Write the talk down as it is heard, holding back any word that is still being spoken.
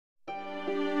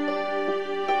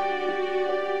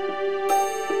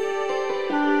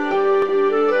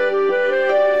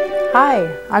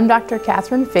Hi, I'm Dr.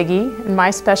 Catherine Feaga, and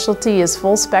my specialty is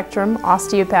full-spectrum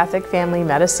osteopathic family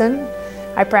medicine.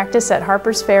 I practice at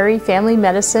Harpers Ferry Family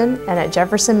Medicine and at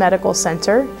Jefferson Medical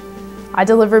Center. I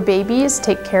deliver babies,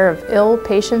 take care of ill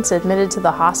patients admitted to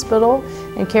the hospital,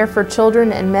 and care for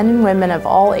children and men and women of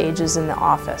all ages in the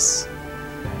office.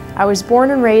 I was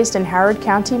born and raised in Howard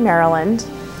County, Maryland,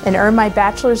 and earned my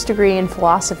bachelor's degree in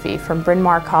philosophy from Bryn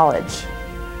Mawr College.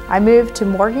 I moved to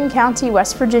Morgan County,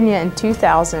 West Virginia in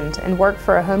 2000 and worked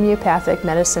for a homeopathic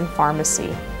medicine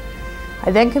pharmacy.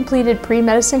 I then completed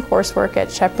pre-medicine coursework at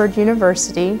Shepherd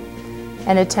University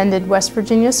and attended West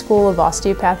Virginia School of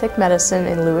Osteopathic Medicine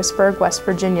in Lewisburg, West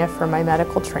Virginia for my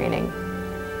medical training.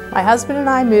 My husband and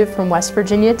I moved from West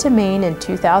Virginia to Maine in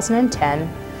 2010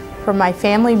 for my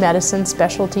family medicine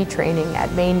specialty training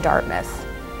at Maine Dartmouth.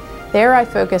 There I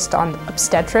focused on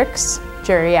obstetrics,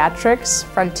 geriatrics,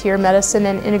 frontier medicine,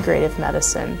 and integrative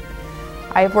medicine.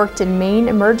 I have worked in Maine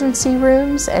emergency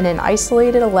rooms and in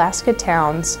isolated Alaska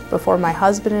towns before my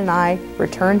husband and I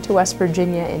returned to West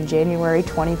Virginia in January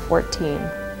 2014.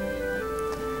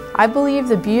 I believe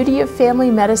the beauty of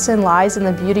family medicine lies in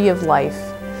the beauty of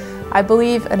life. I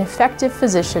believe an effective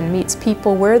physician meets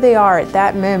people where they are at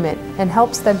that moment and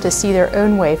helps them to see their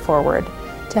own way forward,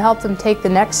 to help them take the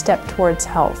next step towards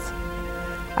health.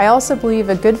 I also believe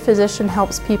a good physician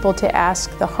helps people to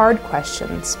ask the hard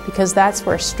questions because that's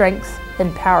where strength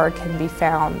and power can be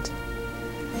found.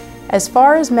 As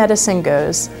far as medicine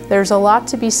goes, there's a lot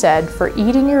to be said for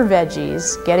eating your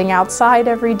veggies, getting outside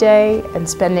every day, and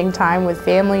spending time with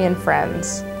family and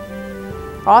friends.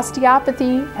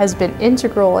 Osteopathy has been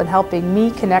integral in helping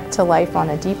me connect to life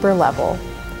on a deeper level.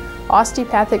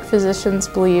 Osteopathic physicians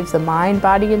believe the mind,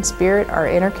 body, and spirit are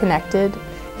interconnected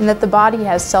and that the body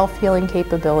has self-healing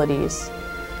capabilities.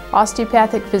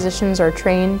 Osteopathic physicians are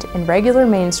trained in regular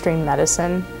mainstream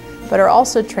medicine, but are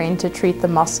also trained to treat the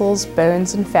muscles,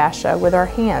 bones, and fascia with our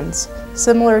hands,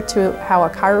 similar to how a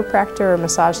chiropractor or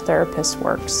massage therapist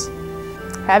works.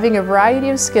 Having a variety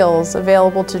of skills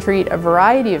available to treat a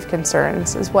variety of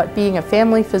concerns is what being a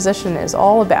family physician is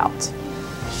all about.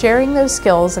 Sharing those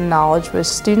skills and knowledge with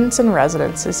students and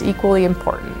residents is equally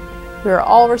important. We are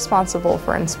all responsible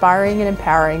for inspiring and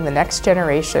empowering the next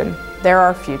generation. They're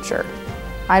our future.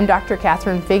 I'm Dr.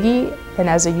 Catherine Feaga, and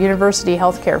as a university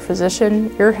healthcare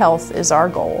physician, your health is our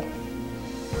goal.